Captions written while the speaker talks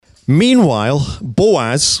Meanwhile,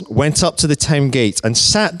 Boaz went up to the town gate and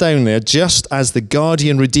sat down there just as the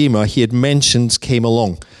guardian redeemer he had mentioned came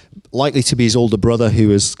along, likely to be his older brother who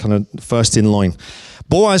was kind of first in line.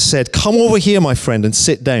 Boaz said, "Come over here, my friend, and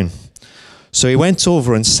sit down." So he went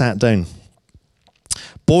over and sat down.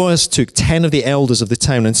 Boaz took 10 of the elders of the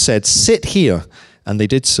town and said, "Sit here," and they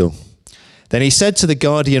did so. Then he said to the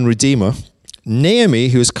guardian redeemer, "Naomi,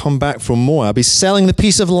 who has come back from Moab, is selling the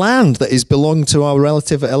piece of land that is belonging to our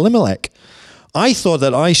relative Elimelech. I thought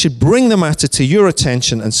that I should bring the matter to your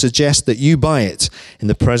attention and suggest that you buy it in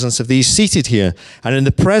the presence of these seated here and in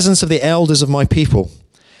the presence of the elders of my people.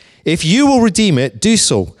 If you will redeem it, do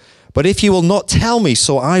so. But if you will not tell me,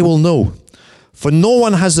 so I will know. For no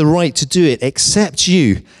one has the right to do it except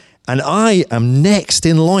you, and I am next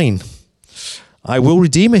in line." "I will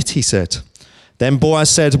redeem it," he said. Then Boaz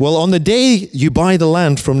said, "Well, on the day you buy the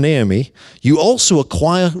land from Naomi, you also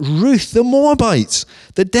acquire Ruth the Moabite,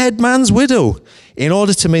 the dead man's widow, in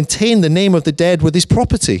order to maintain the name of the dead with his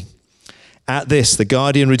property." At this, the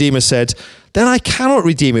guardian redeemer said, "Then I cannot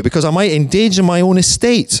redeem it because I might endanger my own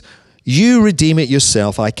estate. You redeem it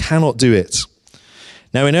yourself. I cannot do it."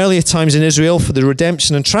 Now, in earlier times in Israel, for the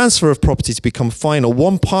redemption and transfer of property to become final,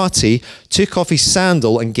 one party took off his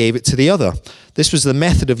sandal and gave it to the other. This was the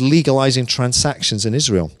method of legalizing transactions in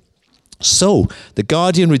Israel. So the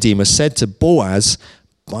guardian redeemer said to Boaz,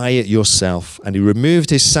 "Buy it yourself." And he removed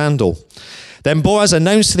his sandal. Then Boaz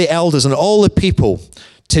announced to the elders and all the people,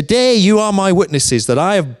 "Today you are my witnesses that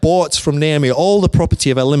I have bought from Naomi all the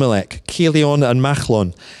property of Elimelech, Chilion and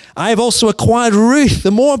Machlon. I have also acquired Ruth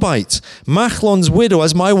the Moabite, Machlon's widow,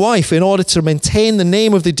 as my wife in order to maintain the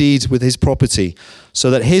name of the deed with his property,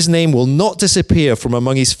 so that his name will not disappear from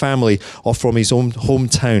among his family or from his own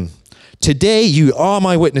hometown. Today you are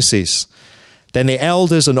my witnesses." Then the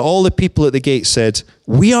elders and all the people at the gate said,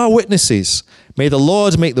 "We are witnesses. May the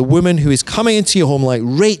Lord make the woman who is coming into your home like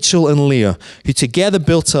Rachel and Leah, who together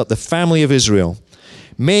built up the family of Israel.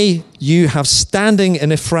 May you have standing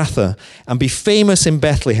in Ephrathah and be famous in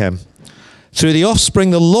Bethlehem. Through the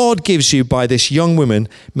offspring the Lord gives you by this young woman,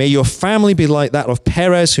 may your family be like that of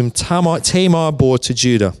Perez, whom Tamar bore to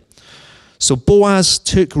Judah." So Boaz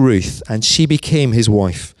took Ruth, and she became his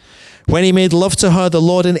wife. When he made love to her, the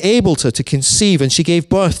Lord enabled her to conceive, and she gave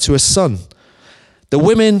birth to a son. The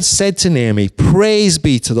women said to Naomi, "Praise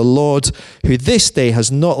be to the Lord, who this day has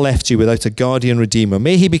not left you without a guardian redeemer.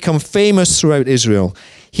 May he become famous throughout Israel.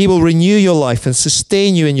 He will renew your life and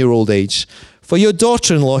sustain you in your old age. For your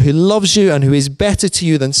daughter-in-law, who loves you and who is better to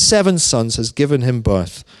you than 7 sons, has given him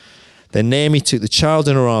birth." Then Naomi took the child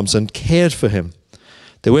in her arms and cared for him.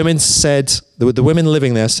 The women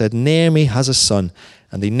living there said, "Naomi has a son,"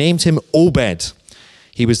 and they named him Obed.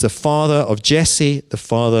 He was the father of Jesse, the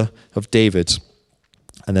father of David.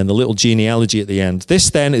 And then the little genealogy at the end.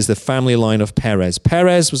 This then is the family line of Perez.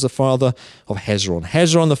 Perez was the father of Hezron.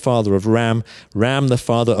 Hezron the father of Ram. Ram the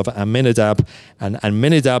father of Amminadab. And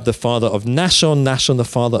Amminadab the father of Nahshon. Nahshon the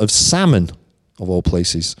father of Salmon, of all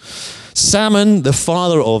places. Salmon the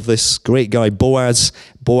father of this great guy Boaz.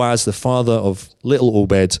 Boaz the father of little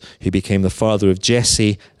Obed, who became the father of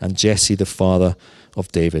Jesse. And Jesse the father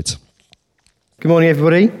of David. Good morning,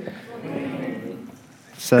 everybody.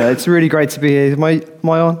 So it's really great to be here. Am I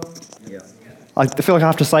on? Yeah. I feel like I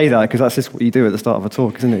have to say that because that's just what you do at the start of a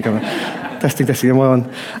talk, isn't it? Testing, am I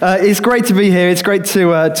on? It's great to be here. It's great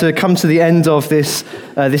to come to the end of this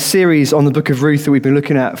series on the book of Ruth that we've been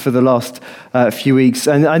looking at for the last few weeks.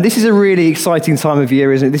 And this is a really exciting time of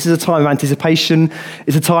year, isn't it? This is a time of anticipation.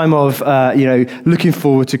 It's a time of looking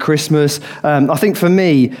forward to Christmas. I think for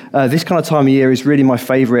me, this kind of time of year is really my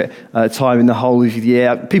favourite time in the whole of the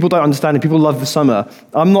year. People don't understand it. People love the summer.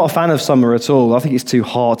 I'm not a fan of summer at all. I think it's too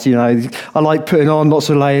hot. I like putting on lots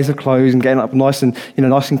of layers of clothes and getting up nice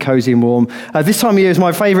and cosy and warm. This time of year is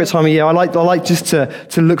my favourite time of year. I like just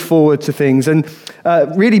to look forward to things. And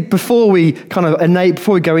really, before we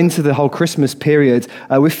go into the whole Christmas period,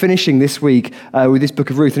 we're finishing this week with this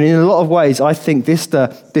book of Ruth. And in a lot of ways, I think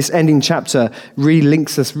this ending chapter really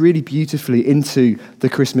links us really beautifully into the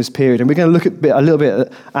Christmas period. And we're going to look a little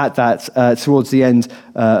bit at that towards the end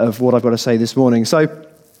of what I've got to say this morning. So,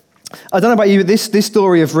 I don't know about you, but this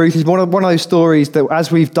story of Ruth is one of those stories that as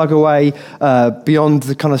we've dug away beyond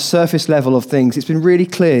the kind of surface level of things, it's been really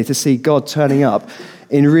clear to see God turning up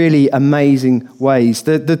in really amazing ways.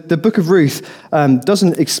 The book of Ruth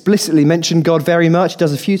doesn't explicitly mention God very much. It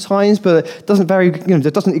does a few times, but it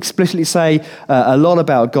doesn't explicitly say a lot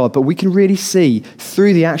about God. But we can really see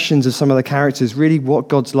through the actions of some of the characters really what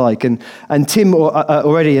God's like. And Tim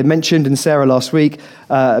already had mentioned, and Sarah last week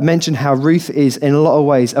mentioned how Ruth is in a lot of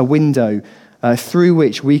ways a window through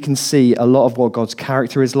which we can see a lot of what God's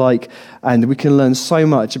character is like, and we can learn so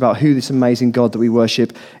much about who this amazing God that we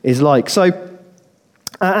worship is like. So,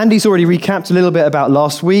 Andy's already recapped a little bit about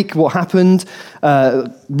last week, what happened.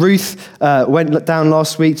 Ruth went down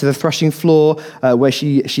last week to the threshing floor where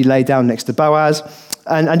she lay down next to Boaz,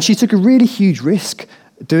 and she took a really huge risk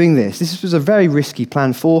doing this. This was a very risky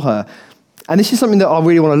plan for her. And this is something that I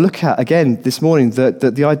really want to look at again this morning, that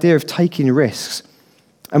the idea of taking risks.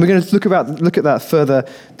 And we're going to look at that further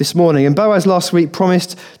this morning. And Boaz last week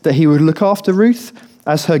promised that he would look after Ruth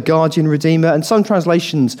as her guardian redeemer, and some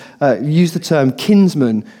translations use the term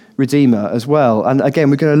kinsman redeemer as well. And again,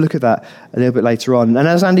 we're going to look at that a little bit later on. And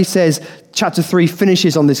as Andy says, chapter 3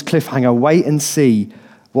 finishes on this cliffhanger. Wait and see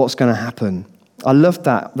what's going to happen. I love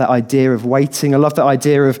that idea of waiting. I love that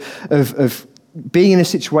idea of being in a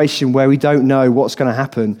situation where we don't know what's going to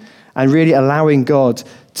happen, and really allowing God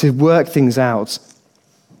to work things out.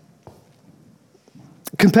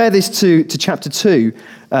 Compare this to chapter 2,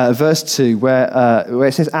 verse 2, where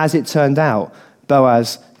it says, as it turned out,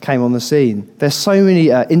 Boaz came on the scene. There's so many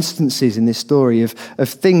instances in this story of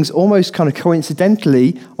things almost kind of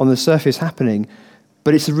coincidentally on the surface happening,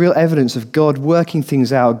 but it's a real evidence of God working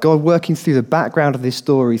things out, God working through the background of this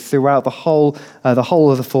story throughout the whole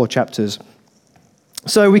of the 4 chapters.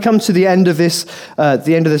 So we come to the end of this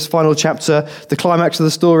final chapter, the climax of the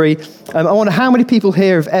story. I wonder how many people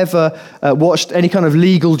here have ever watched any kind of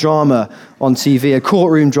legal drama on TV, a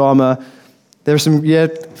courtroom drama. There are some, a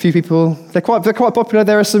few people. They're quite popular.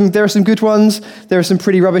 There are some good ones. There are some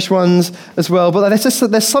pretty rubbish ones as well. But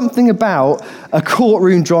there's something about a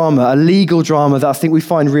courtroom drama, a legal drama, that I think we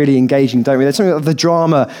find really engaging, don't we? There's something about the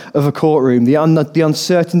drama of a courtroom, the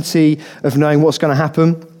uncertainty of knowing what's going to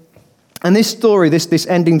happen. And this story, this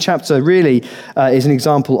ending chapter, really is an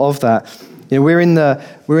example of that. You know, we're in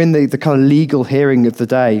the kind of legal hearing of the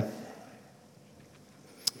day,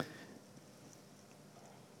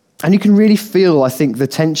 and you can really feel, I think, the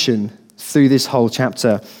tension through this whole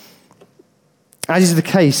chapter. As is the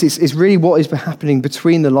case, it's really what is happening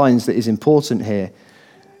between the lines that is important here.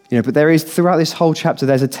 You know, but there is, throughout this whole chapter,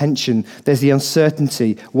 there's a tension, there's the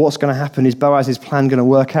uncertainty. What's going to happen? Is Boaz's plan going to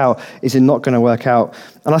work out? Is it not going to work out?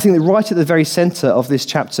 And I think that right at the very center of this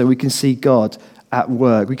chapter, we can see God at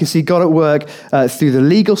work. We can see God at work through the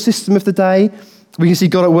legal system of the day. We can see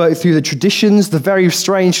God at work through the traditions, the very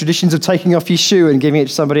strange traditions of taking off your shoe and giving it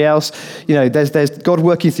to somebody else. You know, there's God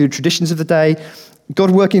working through the traditions of the day,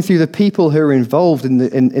 God working through the people who are involved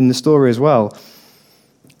in the story as well.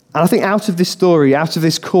 And I think out of this story, out of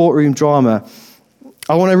this courtroom drama,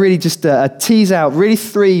 I want to really just tease out really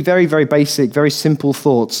 3 very, very basic, very simple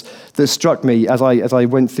thoughts that struck me as I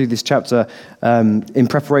went through this chapter in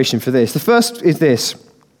preparation for this. The first is this.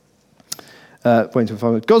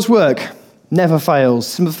 God's work never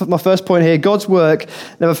fails. My first point here, God's work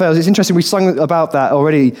never fails. It's interesting, we sung about that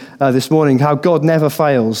already this morning, how God never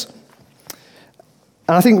fails.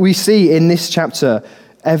 And I think we see in this chapter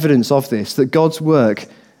evidence of this, that God's work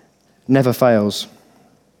never fails.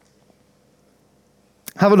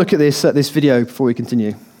 Have a look at this video before we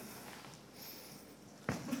continue.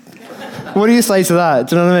 What do you say to that?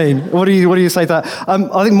 Do you know what I mean? What do you say to that?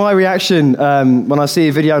 I think my reaction when I see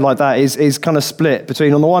a video like that is kind of split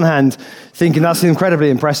between, on the one hand, thinking that's incredibly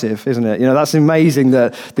impressive, isn't it? You know, that's amazing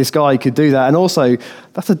that this guy could do that, and also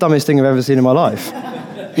that's the dumbest thing I've ever seen in my life.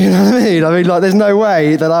 You know what I mean? I mean, like, there's no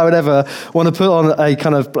way that I would ever want to put on a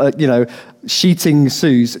kind of, sheeting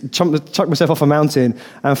suit, chuck myself off a mountain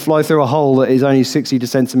and fly through a hole that is only 60 to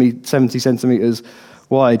 70 centimeters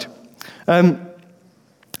wide.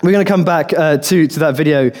 We're going to come back to that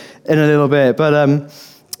video in a little bit, but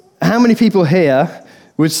how many people here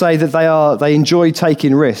would say that they enjoy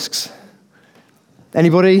taking risks?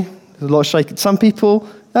 Anybody? There's a lot of shaking. Some people?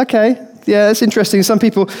 Okay, yeah, that's interesting. Some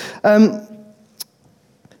people.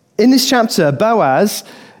 In this chapter, Boaz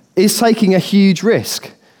is taking a huge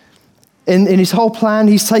risk. In his whole plan,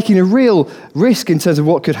 he's taking a real risk in terms of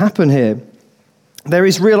what could happen here. There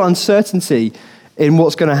is real uncertainty in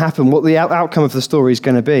what's going to happen, what the outcome of the story is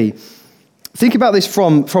going to be. Think about this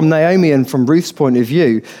from Naomi and from Ruth's point of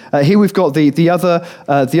view. Here we've got the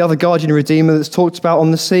other guardian redeemer that's talked about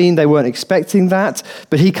on the scene. They weren't expecting that,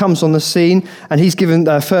 but he comes on the scene and he's given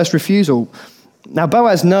first refusal. Now,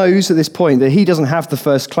 Boaz knows at this point that he doesn't have the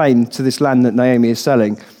first claim to this land that Naomi is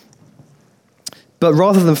selling. But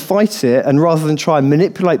rather than fight it and rather than try and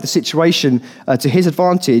manipulate the situation to his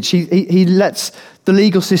advantage, he lets the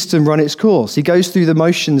legal system run its course. He goes through the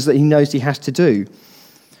motions that he knows he has to do.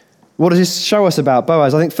 What does this show us about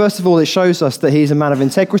Boaz? I think, first of all, it shows us that he's a man of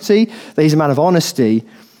integrity, that he's a man of honesty.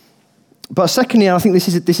 But secondly, I think this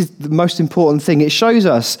is the most important thing. It shows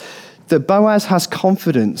us that Boaz has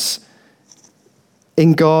confidence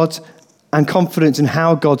in God and confidence in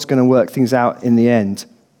how God's going to work things out in the end.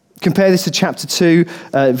 Compare this to chapter 2,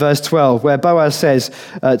 verse 12, where Boaz says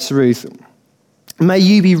to Ruth, "May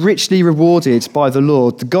you be richly rewarded by the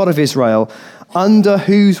Lord, the God of Israel, under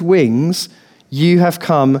whose wings you have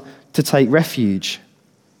come to take refuge."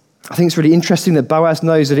 I think it's really interesting that Boaz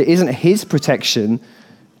knows that it isn't his protection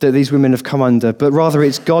that these women have come under, but rather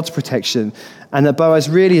it's God's protection, and that Boaz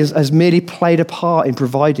really has merely played a part in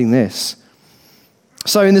providing this.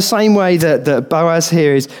 So in the same way that Boaz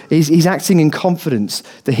here he's acting in confidence,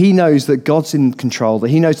 that he knows that God's in control, that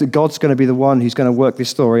he knows that God's going to be the one who's going to work this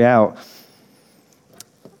story out.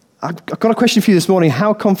 I've got a question for you this morning.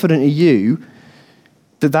 How confident are you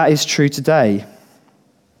that is true today?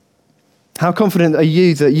 How confident are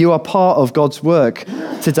you that you are part of God's work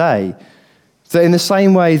today? That in the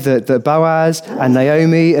same way that Boaz and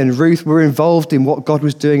Naomi and Ruth were involved in what God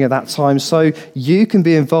was doing at that time, so you can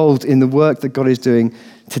be involved in the work that God is doing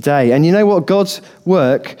today. And you know what? God's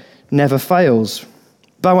work never fails.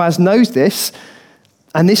 Boaz knows this,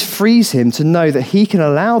 and this frees him to know that he can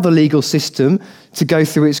allow the legal system to go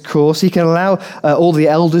through its course. He can allow all the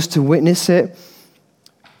elders to witness it.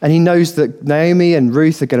 And he knows that Naomi and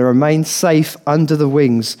Ruth are going to remain safe under the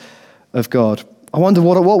wings of God. I wonder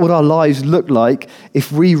what would our lives look like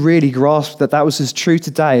if we really grasped that was as true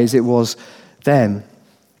today as it was then.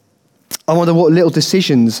 I wonder what little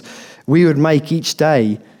decisions we would make each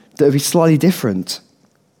day that would be slightly different.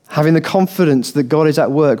 Having the confidence that God is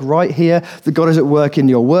at work right here, that God is at work in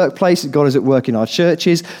your workplace, that God is at work in our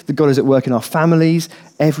churches, that God is at work in our families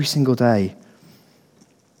every single day.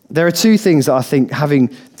 There are two things that I think having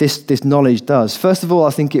this knowledge does. First of all, I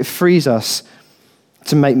think it frees us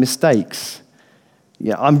to make mistakes.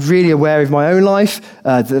 Yeah, I'm really aware of my own life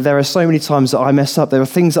that there are so many times that I mess up. There are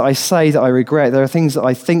things that I say that I regret. There are things that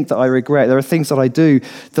I think that I regret. There are things that I do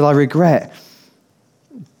that I regret.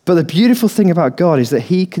 But the beautiful thing about God is that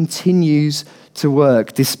he continues to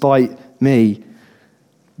work despite me.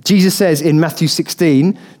 Jesus says in Matthew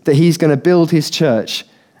 16 that he's going to build his church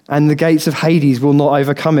and the gates of Hades will not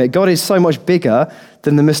overcome it. God is so much bigger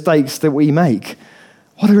than the mistakes that we make.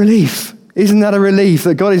 What a relief. Isn't that a relief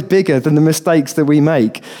that God is bigger than the mistakes that we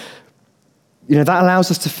make? You know, that allows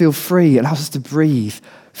us to feel free. It allows us to breathe.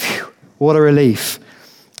 Phew, what a relief.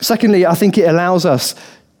 Secondly, I think it allows us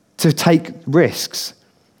to take risks.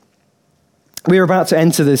 We're about to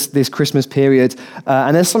enter this Christmas period,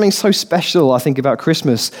 and there's something so special, I think, about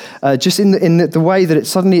Christmas, just in the way that it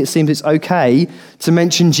seems it's okay to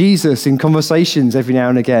mention Jesus in conversations every now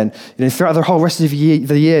and again. You know, throughout the whole rest of the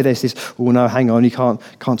year, there's this, oh no, hang on, you can't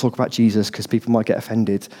talk about Jesus because people might get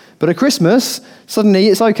offended. But at Christmas, suddenly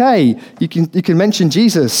it's okay. You can mention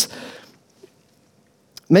Jesus.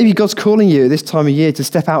 Maybe God's calling you at this time of year to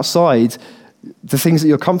step outside the things that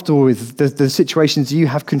you're comfortable with, the situations you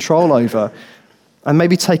have control over, and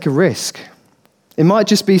maybe take a risk. It might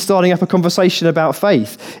just be starting up a conversation about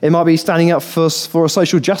faith. It might be standing up for a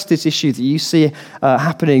social justice issue that you see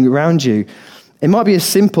happening around you. It might be as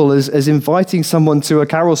simple as inviting someone to a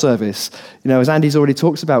carol service. You know, as Andy's already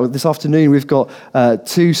talked about, this afternoon we've got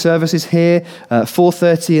 2 services here,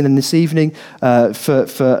 4:30 and then this evening.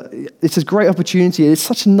 It's a great opportunity. It's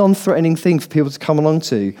such a non-threatening thing for people to come along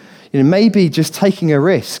to. You know, maybe just taking a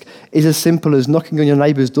risk is as simple as knocking on your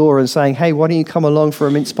neighbour's door and saying, hey, why don't you come along for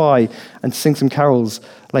a mince pie and sing some carols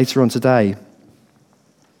later on today?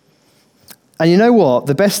 And you know what?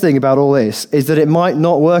 The best thing about all this is that it might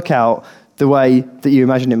not work out the way that you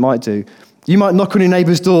imagine it might do. You might knock on your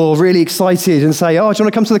neighbour's door really excited and say, oh, do you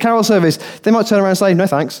want to come to the carol service? They might turn around and say, no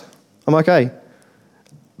thanks, I'm okay.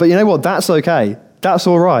 But you know what? That's okay. That's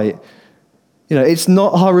all right. You know, it's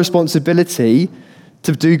not our responsibility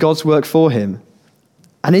to do God's work for him.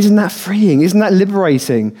 And isn't that freeing? Isn't that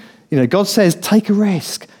liberating? You know, God says, take a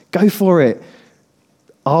risk, go for it.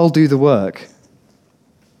 I'll do the work.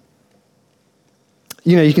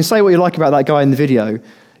 You know, you can say what you like about that guy in the video.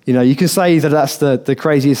 You know, you can say that that's the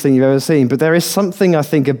craziest thing you've ever seen, but there is something, I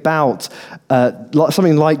think, about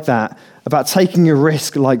something like that, about taking a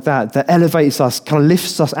risk like that elevates us, kind of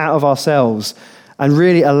lifts us out of ourselves and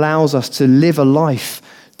really allows us to live a life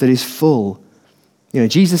that is full. You know,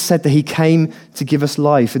 Jesus said that he came to give us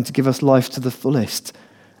life and to give us life to the fullest.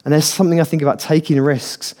 And there's something, I think, about taking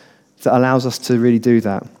risks that allows us to really do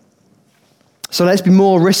that. So let's be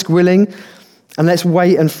more risk-willing and let's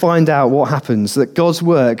wait and find out what happens, that God's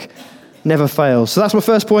work never fails. So that's my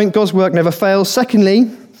first point, God's work never fails. Secondly,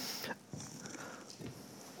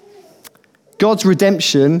 God's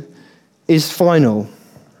redemption is final.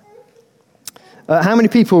 How many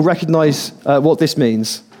people recognize what this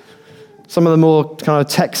means? Some of the more kind of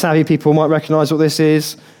tech-savvy people might recognize what this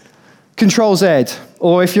is. Control Z,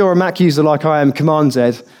 or if you're a Mac user like I am, Command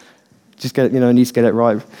Z. Just get it, need to get it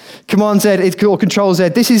right. Command Z or Control Z.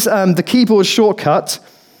 This is the keyboard shortcut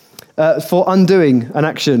for undoing an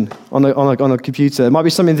action on a computer. It might be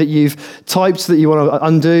something that you've typed that you want to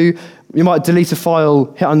undo. You might delete a file,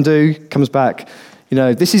 hit undo, comes back.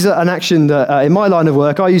 This is an action that in my line of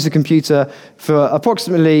work, I use the computer for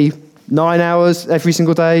approximately 9 hours every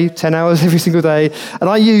single day, 10 hours every single day, and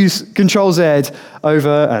I use Control Z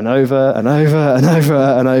over and over and over and over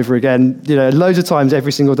and over again, loads of times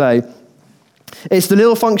every single day. It's the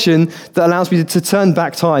little function that allows me to turn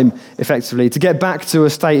back time effectively, to get back to a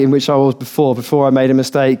state in which I was before I made a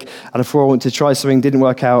mistake, and before I wanted to try something, didn't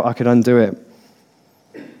work out, I could undo it.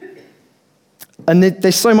 And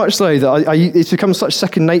there's so much so that it's become such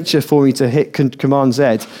second nature for me to hit Command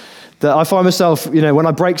Z that I find myself, when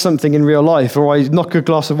I break something in real life or I knock a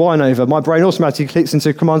glass of wine over, my brain automatically clicks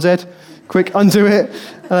into Command Z, quick, undo it,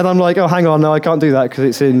 and then I'm like, oh, hang on, no, I can't do that because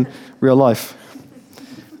it's in real life.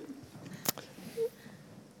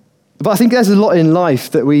 But I think there's a lot in life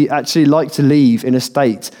that we actually like to leave in a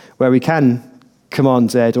state where we can Command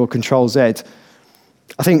Z or Control Z.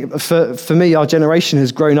 I think for me, our generation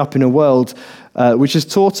has grown up in a world which has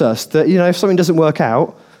taught us that, if something doesn't work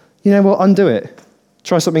out, undo it.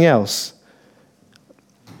 Try something else.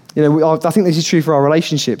 I think this is true for our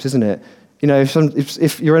relationships, isn't it?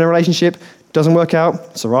 If you're in a relationship, doesn't work out,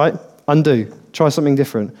 it's all right, undo. Try something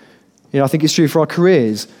different. I think it's true for our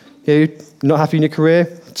careers. You're not happy in your career,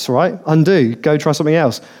 it's all right, undo. Go try something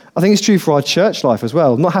else. I think it's true for our church life as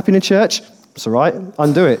well. Not happy in a church, it's all right,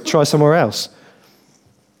 undo it. Try somewhere else.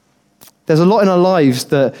 There's a lot in our lives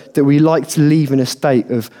that we like to leave in a state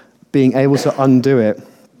of being able to undo it.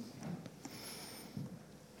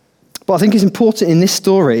 But I think it's important in this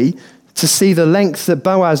story to see the length that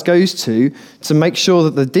Boaz goes to make sure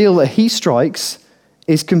that the deal that he strikes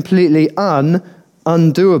is completely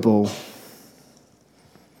undoable.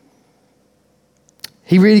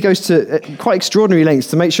 He really goes to quite extraordinary lengths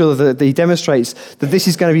to make sure that he demonstrates that this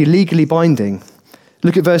is going to be legally binding.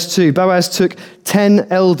 Look at verse 2. Boaz took 10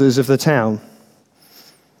 elders of the town.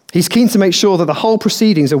 He's keen to make sure that the whole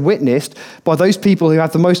proceedings are witnessed by those people who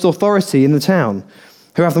have the most authority in the town,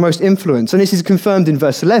 who have the most influence. And this is confirmed in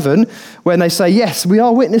verse 11 when they say, yes, we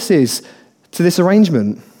are witnesses to this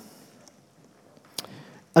arrangement.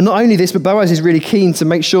 And not only this, but Boaz is really keen to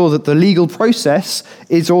make sure that the legal process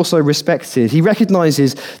is also respected. He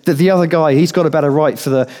recognizes that the other guy, he's got a better right for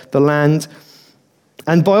the land.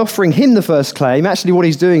 And by offering him the first claim, actually what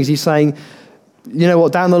he's doing is he's saying,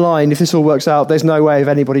 down the line, if this all works out, there's no way of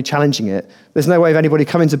anybody challenging it. There's no way of anybody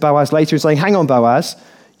coming to Boaz later and saying, hang on, Boaz,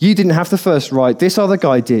 you didn't have the first right, this other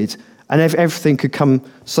guy did, and everything could come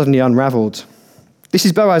suddenly unraveled. This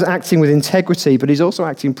is Boaz acting with integrity, but he's also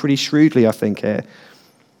acting pretty shrewdly, I think, here.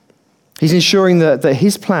 He's ensuring that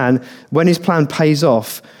his plan, when his plan pays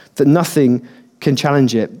off, that nothing can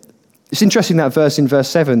challenge it. It's interesting that verse in verse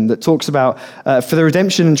 7 that talks about for the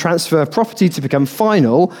redemption and transfer of property to become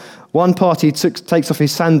final, one party takes off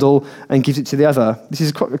his sandal and gives it to the other. This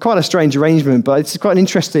is quite a strange arrangement, but it's quite an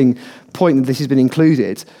interesting point that this has been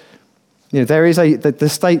included. There is the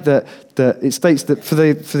state that it states that for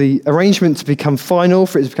the arrangement to become final,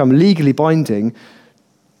 for it to become legally binding,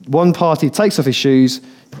 one party takes off his shoes,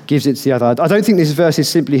 gives it to the other. I don't think this verse is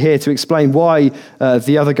simply here to explain why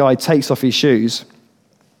the other guy takes off his shoes.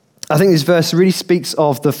 I think this verse really speaks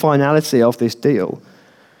of the finality of this deal.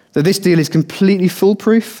 That this deal is completely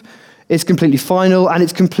foolproof, it's completely final, and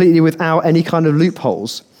it's completely without any kind of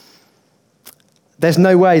loopholes. There's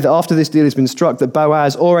no way that after this deal has been struck that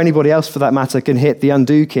Boaz, or anybody else for that matter, can hit the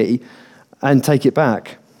undo key and take it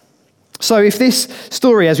back. So if this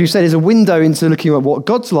story, as we've said, is a window into looking at what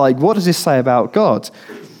God's like, what does this say about God?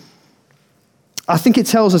 I think it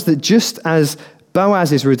tells us that just as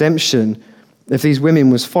Boaz's redemption of these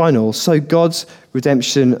women was final, so God's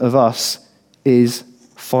redemption of us is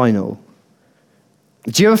final.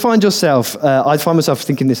 Do you ever find yourself, I find myself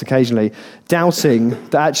thinking this occasionally, doubting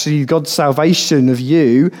that actually God's salvation of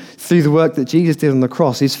you through the work that Jesus did on the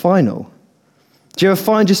cross is final? Do you ever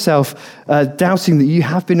find yourself doubting that you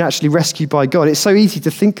have been actually rescued by God? It's so easy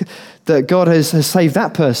to think that God has saved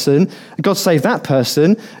that person, God saved that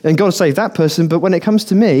person, and God saved that person, but when it comes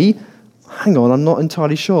to me, hang on, I'm not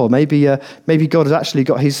entirely sure. Maybe God has actually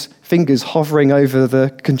got his fingers hovering over the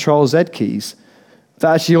Control Z keys.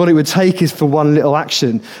 That actually all it would take is for one little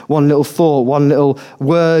action, one little thought, one little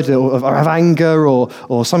word of anger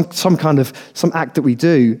or some act that we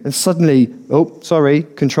do, and suddenly,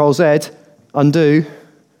 Control Z, undo,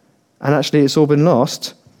 and actually it's all been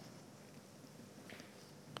lost.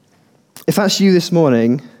 If that's you this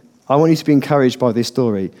morning, I want you to be encouraged by this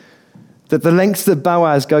story. That the lengths that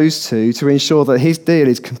Boaz goes to ensure that his deal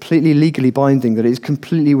is completely legally binding, that it is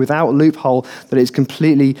completely without loophole, that it is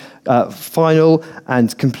completely final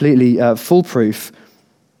and completely foolproof.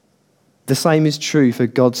 The same is true for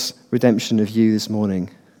God's redemption of you this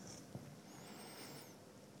morning.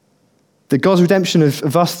 That God's redemption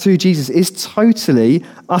of us through Jesus is totally,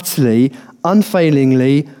 utterly,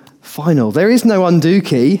 unfailingly final. There is no undo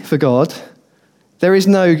key for God. There is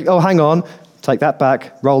no, oh, hang on, take that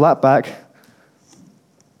back, roll that back.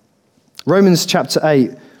 Romans chapter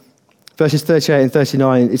 8, verses 38 and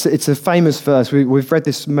 39, it's a famous verse. We've read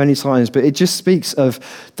this many times, but it just speaks of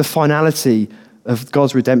the finality of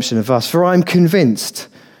God's redemption of us. For I am convinced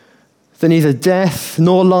that neither death,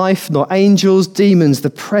 nor life, nor angels, demons,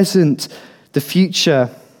 the present, the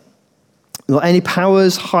future, nor any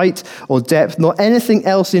powers, height, or depth, nor anything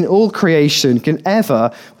else in all creation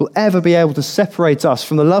will ever be able to separate us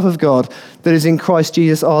from the love of God that is in Christ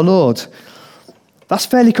Jesus our Lord. That's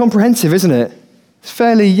fairly comprehensive, isn't it? It's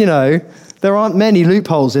fairly, there aren't many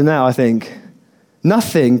loopholes in that, I think.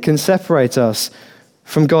 Nothing can separate us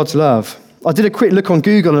from God's love. I did a quick look on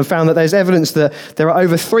Google and found that there's evidence that there are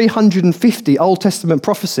over 350 Old Testament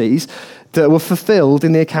prophecies that were fulfilled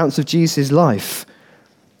in the accounts of Jesus' life.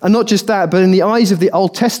 And not just that, but in the eyes of the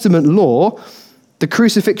Old Testament law, the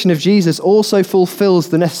crucifixion of Jesus also fulfills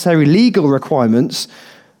the necessary legal requirements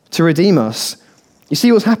to redeem us. You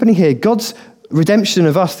see what's happening here? God's redemption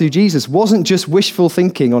of us through Jesus wasn't just wishful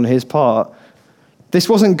thinking on his part. This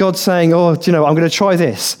wasn't God saying, I'm going to try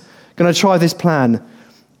this. I'm going to try this plan.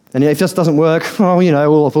 And if this doesn't work,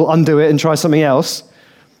 we'll undo it and try something else.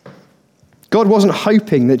 God wasn't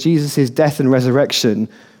hoping that Jesus' death and resurrection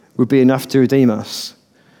would be enough to redeem us.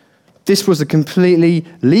 This was a completely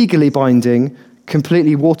legally binding,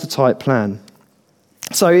 completely watertight plan.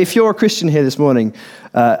 So if you're a Christian here this morning,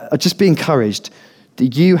 just be encouraged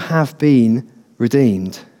that you have been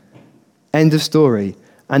redeemed. End of story.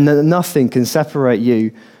 And that nothing can separate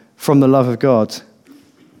you from the love of God.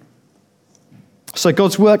 So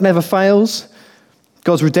God's work never fails.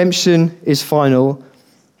 God's redemption is final.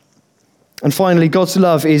 And finally, God's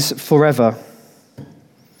love is forever.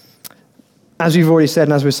 As we've already said,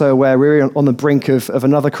 and as we're so aware, we're on the brink of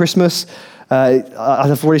another Christmas.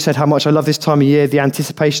 I've already said how much I love this time of year, the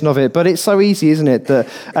anticipation of it. But it's so easy, isn't it, that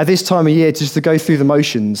at this time of year, just to go through the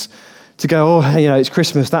motions, to go, it's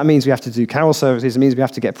Christmas. That means we have to do carol services. It means we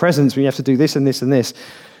have to get presents. We have to do this and this and this.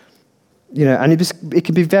 And it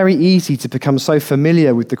can be very easy to become so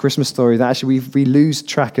familiar with the Christmas story that actually we lose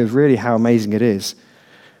track of really how amazing it is.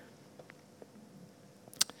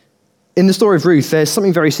 In the story of Ruth, there's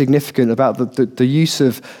something very significant about the use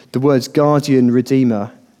of the words guardian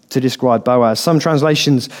redeemer to describe Boaz. Some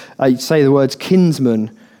translations say the words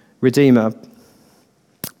kinsman redeemer.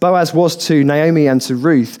 Boaz was to Naomi and to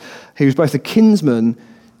Ruth, he was both a kinsman,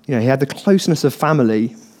 he had the closeness of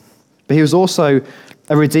family, but he was also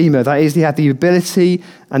a redeemer. That is, he had the ability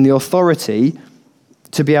and the authority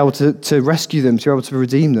to be able to rescue them, to be able to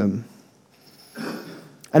redeem them.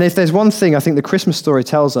 And if there's one thing I think the Christmas story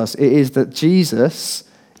tells us, it is that Jesus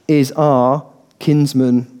is our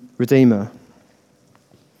kinsman redeemer.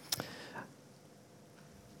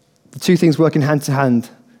 The two things working hand to hand,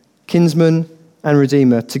 kinsman and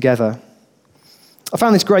redeemer together. I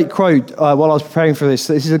found this great quote while I was preparing for this.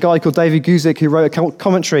 This is a guy called David Guzik who wrote a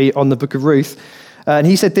commentary on the book of Ruth. And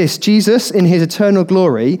he said this: Jesus, in his eternal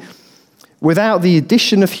glory, without the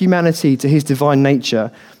addition of humanity to his divine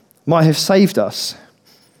nature, might have saved us,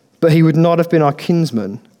 but he would not have been our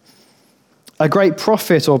kinsman. A great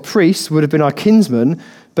prophet or priest would have been our kinsman,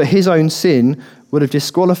 but his own sin would have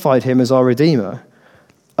disqualified him as our redeemer.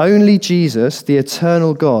 Only Jesus, the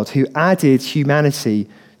eternal God, who added humanity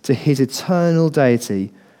to his eternal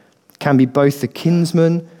deity, can be both the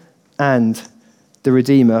kinsman and the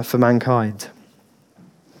redeemer for mankind.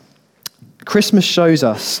 Christmas shows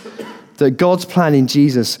us that God's plan in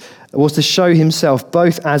Jesus was to show himself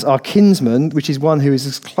both as our kinsman, which is one who is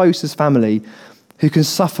as close as family, who can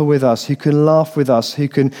suffer with us, who can laugh with us, who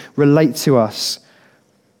can relate to us,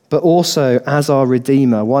 but also as our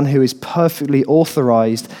redeemer, one who is perfectly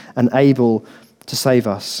authorized and able to save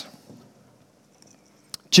us.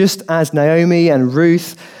 Just as Naomi and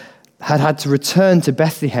Ruth had to return to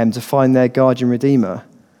Bethlehem to find their guardian redeemer.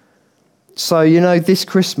 So, this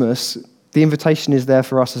Christmas, the invitation is there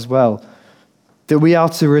for us as well, that we are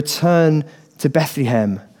to return to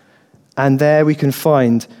Bethlehem, and there we can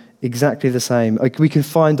find exactly the same. We can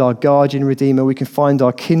find our guardian redeemer, we can find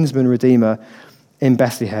our kinsman redeemer in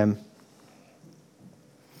Bethlehem.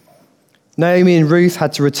 Naomi and Ruth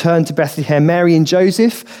had to return to Bethlehem. Mary and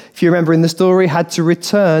Joseph, if you remember in the story, had to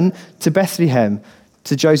return to Bethlehem,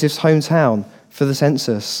 to Joseph's hometown for the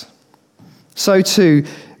census. So too,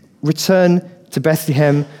 return to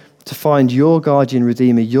Bethlehem to find your guardian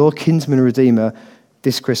redeemer, your kinsman redeemer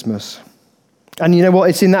this Christmas. And you know what?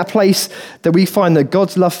 It's in that place that we find that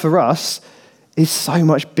God's love for us is so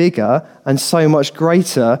much bigger and so much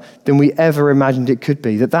greater than we ever imagined it could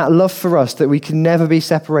be. That love for us that we can never be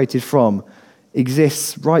separated from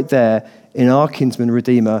exists right there in our kinsman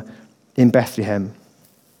redeemer in Bethlehem.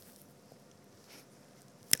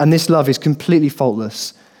 And this love is completely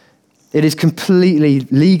faultless. It is completely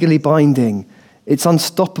legally binding. It's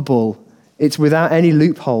unstoppable. It's without any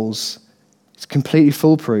loopholes. It's completely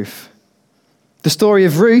foolproof. The story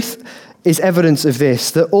of Ruth is evidence of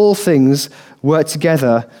this, that all things work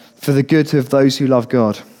together for the good of those who love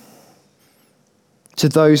God, to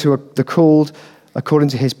those who are the called according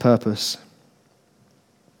to his purpose.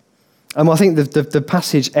 And I think the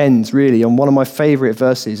passage ends really on one of my favourite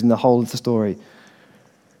verses in the whole of the story.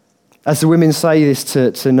 As the women say this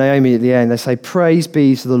to Naomi at the end, they say, "Praise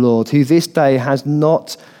be to the Lord, who this day has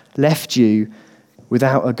not left you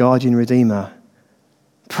without a guardian redeemer."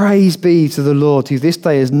 Praise be to the Lord, who this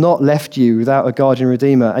day has not left you without a guardian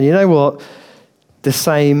redeemer. And you know what? The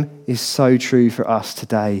same is so true for us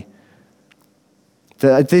today.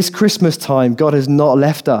 That at this Christmas time, God has not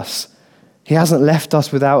left us. He hasn't left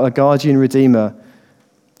us without a guardian redeemer,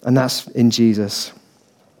 and that's in Jesus.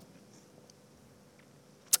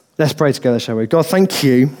 Let's pray together, shall we? God, thank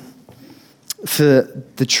you for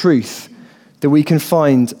the truth that we can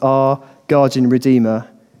find our guardian redeemer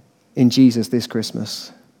in Jesus this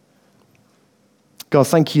Christmas. God,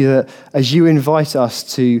 thank you that as you invite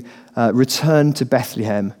us to return to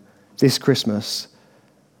Bethlehem this Christmas,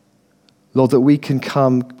 Lord, that we can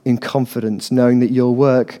come in confidence knowing that your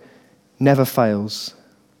work never fails.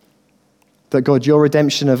 That, God, your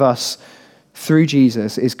redemption of us through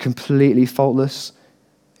Jesus is completely faultless.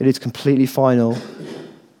 It is completely final.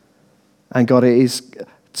 And God, it is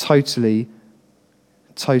totally,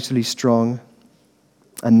 totally strong,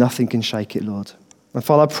 and nothing can shake it, Lord. And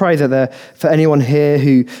Father, I pray that for anyone here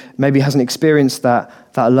who maybe hasn't experienced that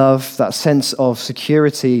love, that sense of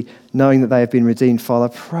security, knowing that they have been redeemed, Father,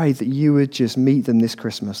 I pray that you would just meet them this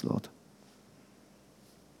Christmas, Lord.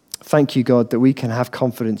 Thank you, God, that we can have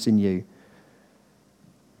confidence in you.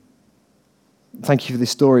 Thank you for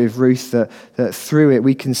this story of Ruth, that through it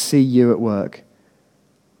we can see you at work.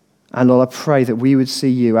 And Lord, I pray that we would see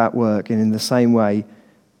you at work and in the same way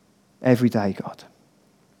every day, God.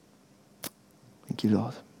 Thank you,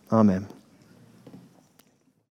 Lord. Amen.